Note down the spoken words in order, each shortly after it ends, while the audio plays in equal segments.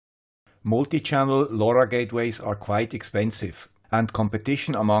Multi-channel LoRa gateways are quite expensive, and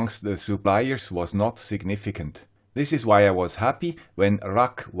competition amongst the suppliers was not significant. This is why I was happy when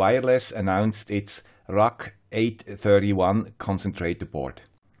RAK Wireless announced its RAK831 concentrator board.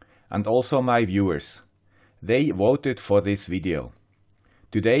 And also my viewers. They voted for this video.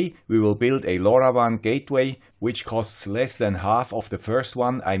 Today we will build a LoRaWAN gateway which costs less than half of the first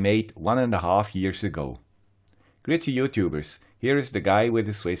one I made 1.5 years ago. Grüezi YouTubers, here is the guy with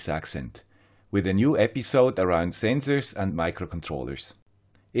the Swiss accent, with a new episode around sensors and microcontrollers.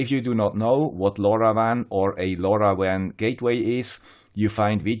 If you do not know what LoRaWAN or a LoRaWAN gateway is, you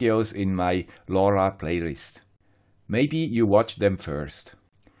find videos in my Lora playlist. Maybe you watch them first.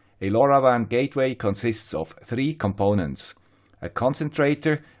 A LoRaWAN gateway consists of 3 components. A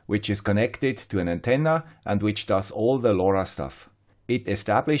concentrator, which is connected to an antenna and which does all the LoRa stuff. It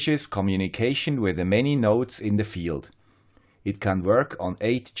establishes communication with the many nodes in the field. It can work on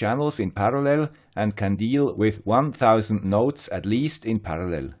 8 channels in parallel and can deal with 1000 nodes at least in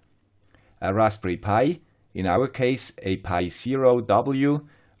parallel. A Raspberry Pi, in our case a Pi 0W,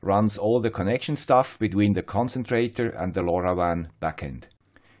 runs all the connection stuff between the concentrator and the LoRaWAN backend.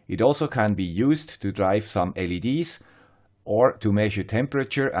 It also can be used to drive some LEDs or to measure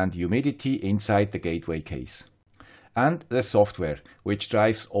temperature and humidity inside the gateway case. And the software, which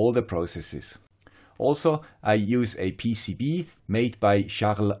drives all the processes. Also, I use a PCB made by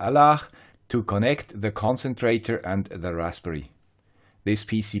Charles Allard to connect the concentrator and the Raspberry. This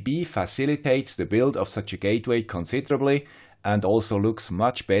PCB facilitates the build of such a gateway considerably and also looks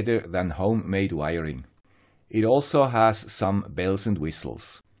much better than homemade wiring. It also has some bells and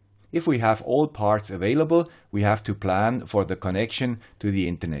whistles. If we have all parts available, we have to plan for the connection to the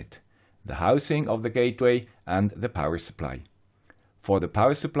internet, the housing of the gateway and the power supply. For the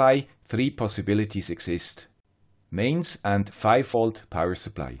power supply, 3 possibilities exist. Mains and 5-volt power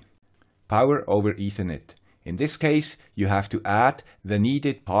supply. Power over Ethernet. In this case, you have to add the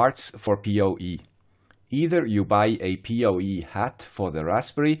needed parts for PoE. Either you buy a PoE hat for the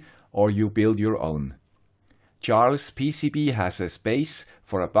Raspberry or you build your own. Charles' PCB has a space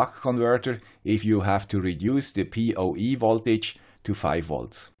for a buck converter if you have to reduce the PoE voltage to 5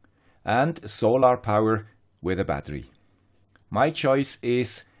 volts. And solar power with a battery. My choice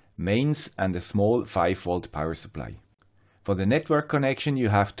is mains and a small 5-volt power supply. For the network connection you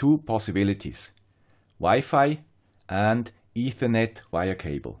have 2 possibilities. Wi-Fi and Ethernet via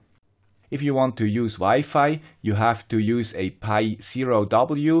cable. If you want to use Wi-Fi, you have to use a Pi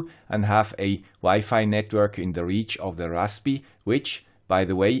 0W and have a Wi-Fi network in the reach of the Raspberry, which, by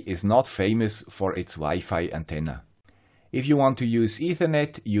the way, is not famous for its Wi-Fi antenna. If you want to use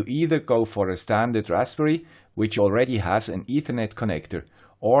Ethernet, you either go for a standard Raspberry, which already has an Ethernet connector,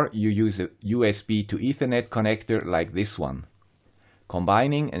 or you use a USB to Ethernet connector like this one.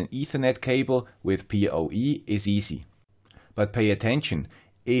 Combining an Ethernet cable with PoE is easy. But pay attention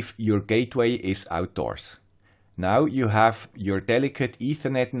if your gateway is outdoors. Now you have your delicate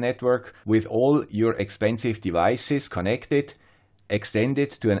Ethernet network with all your expensive devices connected,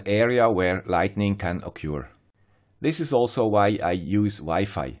 extended to an area where lightning can occur. This is also why I use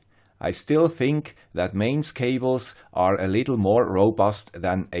Wi-Fi. I still think that mains cables are a little more robust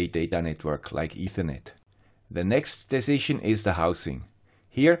than a data network like Ethernet. The next decision is the housing.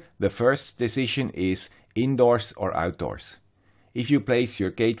 Here the first decision is indoors or outdoors. If you place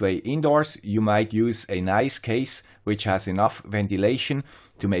your gateway indoors, you might use a nice case which has enough ventilation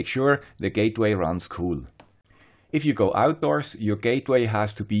to make sure the gateway runs cool. If you go outdoors, your gateway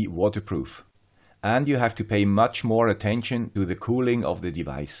has to be waterproof. And you have to pay much more attention to the cooling of the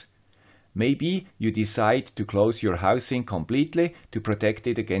device. Maybe you decide to close your housing completely to protect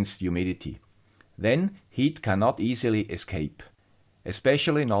it against humidity. Then heat cannot easily escape,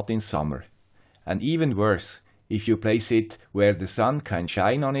 especially not in summer. And even worse, if you place it where the sun can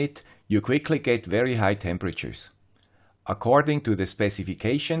shine on it, you quickly get very high temperatures. According to the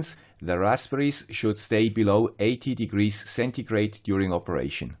specifications, the Raspberries should stay below 80 degrees centigrade during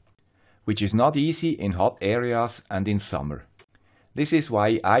operation, which is not easy in hot areas and in summer. This is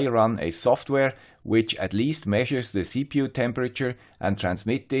why I run a software which at least measures the CPU temperature and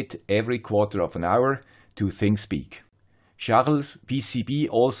transmits it every quarter of an hour to ThinkSpeak. Charles' PCB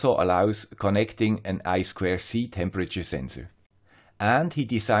also allows connecting an I2C temperature sensor. And he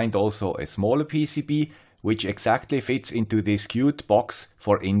designed also a smaller PCB which exactly fits into this cute box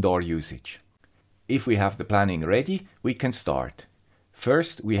for indoor usage. If we have the planning ready, we can start.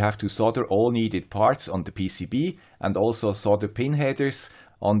 First, we have to solder all needed parts on the PCB and also solder pin headers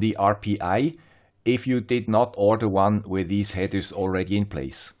on the RPI if you did not order one with these headers already in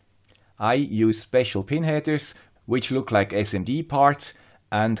place. I use special pin headers which look like SMD parts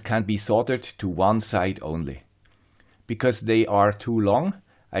and can be soldered to one side only. Because they are too long,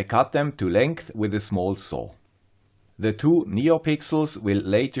 I cut them to length with a small saw. The two NeoPixels will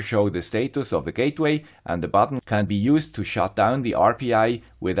later show the status of the gateway, and the button can be used to shut down the RPI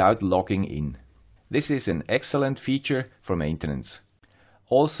without logging in. This is an excellent feature for maintenance.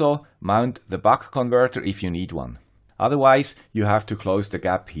 Also, mount the buck converter if you need one. Otherwise, you have to close the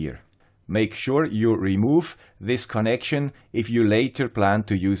gap here. Make sure you remove this connection if you later plan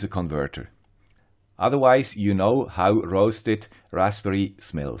to use a converter. Otherwise, you know how roasted raspberry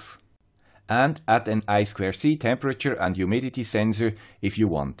smells. And add an I2C temperature and humidity sensor if you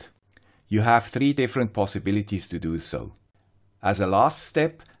want. You have 3 different possibilities to do so. As a last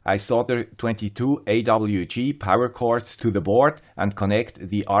step, I solder 22 AWG power cords to the board and connect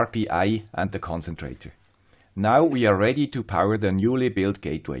the RPI and the concentrator. Now we are ready to power the newly built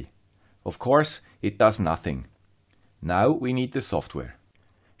gateway. Of course, it does nothing. Now we need the software.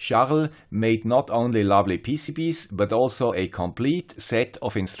 Charles made not only lovely PCBs, but also a complete set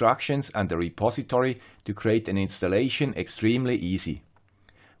of instructions and a repository to create an installation extremely easy.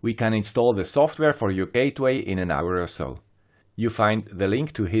 We can install the software for your gateway in an hour or so. You find the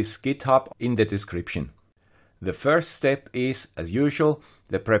link to his GitHub in the description. The first step is, as usual,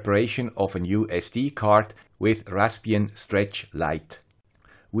 the preparation of a new SD card with Raspbian Stretch Lite.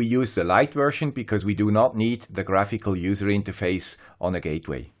 We use the Lite version because we do not need the graphical user interface on a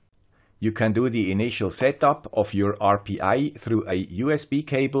gateway. You can do the initial setup of your RPI through a USB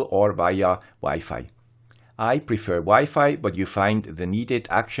cable or via Wi-Fi. I prefer Wi-Fi, but you find the needed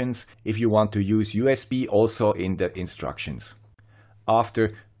actions if you want to use USB also in the instructions.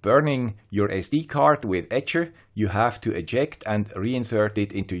 After burning your SD card with Etcher, you have to eject and reinsert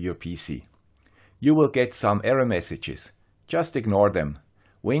it into your PC. You will get some error messages. Just ignore them.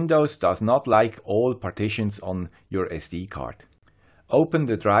 Windows does not like all partitions on your SD card. Open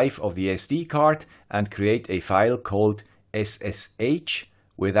the drive of the SD card and create a file called SSH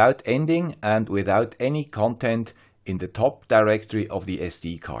without ending and without any content in the top directory of the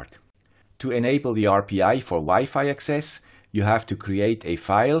SD card. To enable the RPI for Wi-Fi access, you have to create a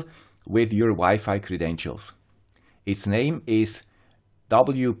file with your Wi-Fi credentials. Its name is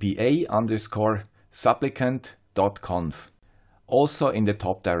wpa_supplicant.conf. Also in the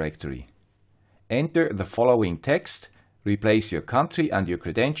top directory. Enter the following text, replace your country and your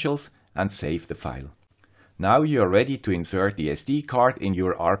credentials, and save the file. Now you are ready to insert the SD card in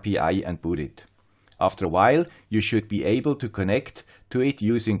your RPI and boot it. After a while, you should be able to connect to it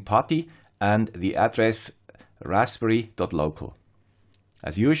using PuTTY and the address raspberry.local.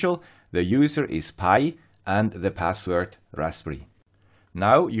 As usual, the user is Pi and the password raspberry.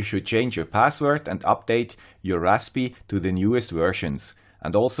 Now you should change your password and update your Raspberry to the newest versions,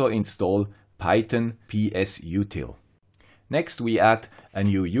 and also install Python psutil. Next we add a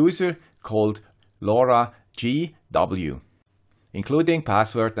new user called Lora GW, including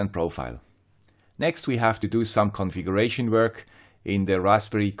password and profile. Next we have to do some configuration work in the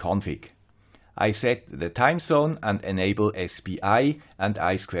Raspberry config. I set the time zone and enable SPI and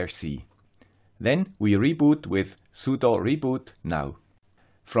I2C. Then we reboot with sudo reboot now.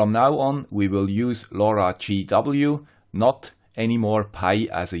 From now on, we will use Lora GW, not anymore Pi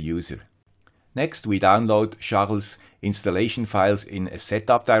as a user. Next, we download Charles' installation files in a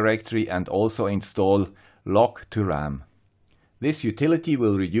setup directory and also install log to RAM. This utility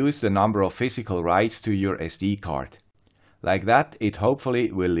will reduce the number of physical writes to your SD card. Like that, it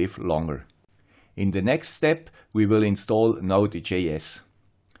hopefully will live longer. In the next step, we will install Node.js.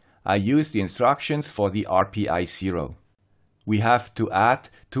 I use the instructions for the RPI 0. We have to add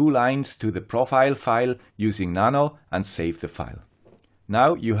 2 lines to the profile file using nano and save the file.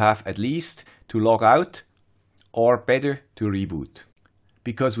 Now you have at least to log out, or better to reboot.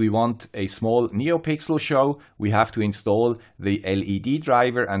 Because we want a small NeoPixel show, we have to install the LED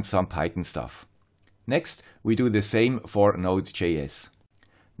driver and some Python stuff. Next, we do the same for Node.js.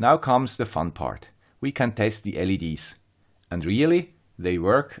 Now comes the fun part. We can test the LEDs. And really, they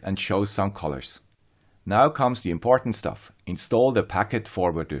work and show some colors. Now comes the important stuff. Install the packet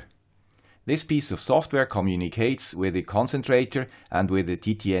forwarder. This piece of software communicates with the concentrator and with the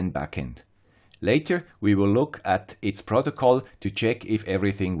TTN backend. Later, we will look at its protocol to check if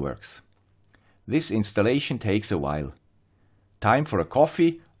everything works. This installation takes a while. Time for a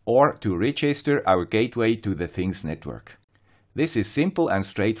coffee or to register our gateway to the Things network. This is simple and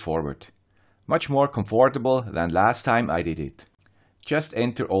straightforward. Much more comfortable than last time I did it. Just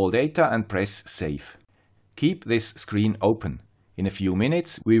enter all data and press Save. Keep this screen open. In a few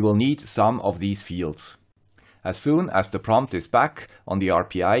minutes we will need some of these fields. As soon as the prompt is back on the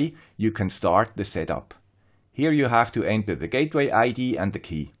RPI, you can start the setup. Here you have to enter the gateway ID and the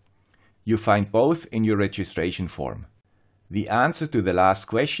key. You find both in your registration form. The answer to the last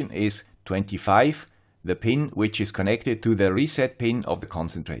question is 25, the pin which is connected to the reset pin of the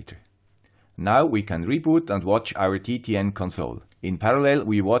concentrator. Now we can reboot and watch our TTN console. In parallel,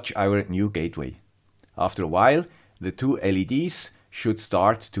 we watch our new gateway. After a while, the two LEDs should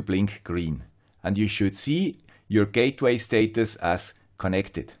start to blink green, and you should see your gateway status as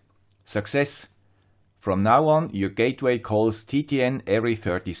connected. Success! From now on, your gateway calls TTN every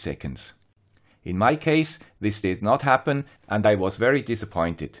 30 seconds. In my case, this did not happen, and I was very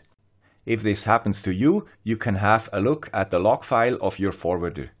disappointed. If this happens to you, you can have a look at the log file of your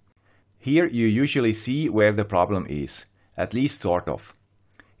forwarder. Here you usually see where the problem is, at least sort of.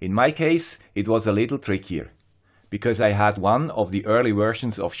 In my case, it was a little trickier. Because I had one of the early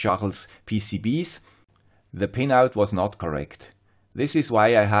versions of Schachel's PCBs, the pinout was not correct. This is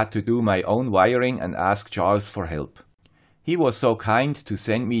why I had to do my own wiring and ask Charles for help. He was so kind to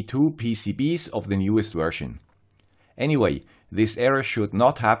send me 2 PCBs of the newest version. Anyway, this error should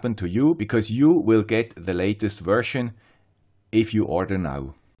not happen to you because you will get the latest version if you order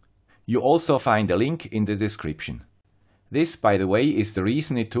now. You also find a link in the description. This, by the way, is the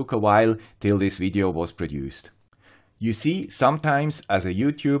reason it took a while till this video was produced. You see, sometimes as a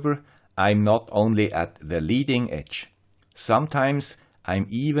YouTuber, I'm not only at the leading edge. Sometimes I'm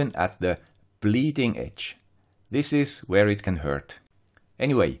even at the bleeding edge. This is where it can hurt.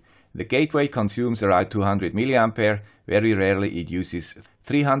 Anyway, the gateway consumes around 200 mA, very rarely it uses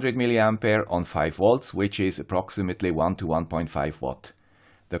 300 mA on 5 volts, which is approximately 1 to 1.5 watt.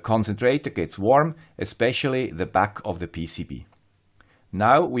 The concentrator gets warm, especially the back of the PCB.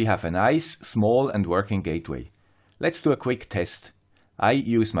 Now we have a nice, small and working gateway. Let's do a quick test. I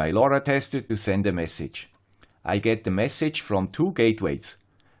use my LoRa tester to send a message. I get the message from 2 gateways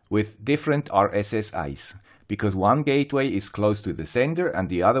with different RSSIs, because one gateway is close to the sender and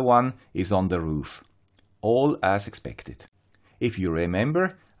the other one is on the roof. All as expected. If you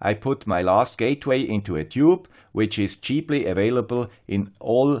remember, I put my last gateway into a tube, which is cheaply available in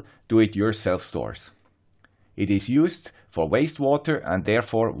all do-it-yourself stores. It is used for wastewater and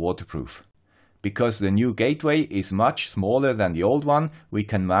therefore waterproof. Because the new gateway is much smaller than the old one, we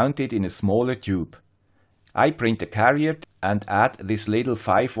can mount it in a smaller tube. I print a carrier and add this little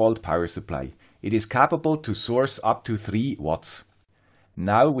 5 volt power supply. It is capable to source up to 3 watts.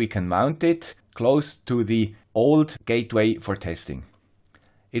 Now we can mount it close to the old gateway for testing.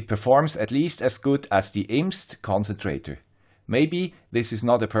 It performs at least as good as the IMST concentrator. Maybe this is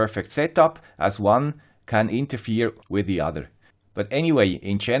not a perfect setup, as one can interfere with the other. But anyway,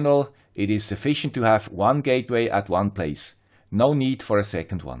 in general, it is sufficient to have one gateway at one place. No need for a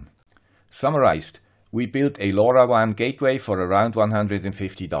second one. Summarized, we built a LoRaWAN gateway for around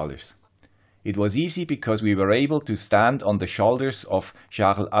 $150. It was easy because we were able to stand on the shoulders of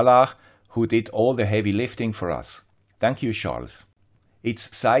Charles Allard, who did all the heavy lifting for us. Thank you, Charles.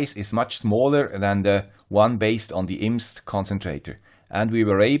 Its size is much smaller than the one based on the IMST concentrator, and we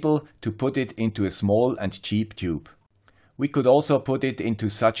were able to put it into a small and cheap tube. We could also put it into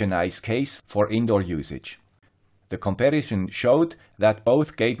such a nice case for indoor usage. The comparison showed that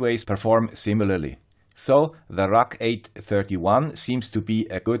both gateways perform similarly, so the RAK831 seems to be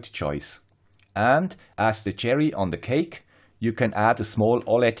a good choice. And, as the cherry on the cake, you can add a small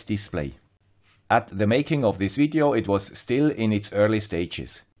OLED display. At the making of this video, it was still in its early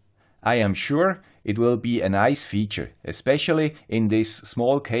stages. I am sure it will be a nice feature, especially in this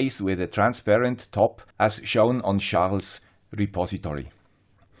small case with a transparent top as shown on Charles' repository.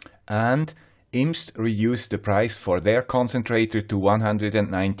 And IMST reduced the price for their concentrator to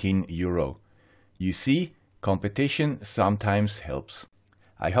 €119. You see, competition sometimes helps.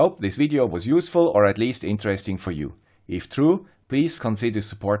 I hope this video was useful or at least interesting for you. If true, please consider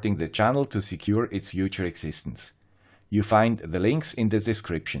supporting the channel to secure its future existence. You find the links in the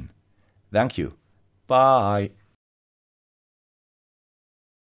description. Thank you. Bye.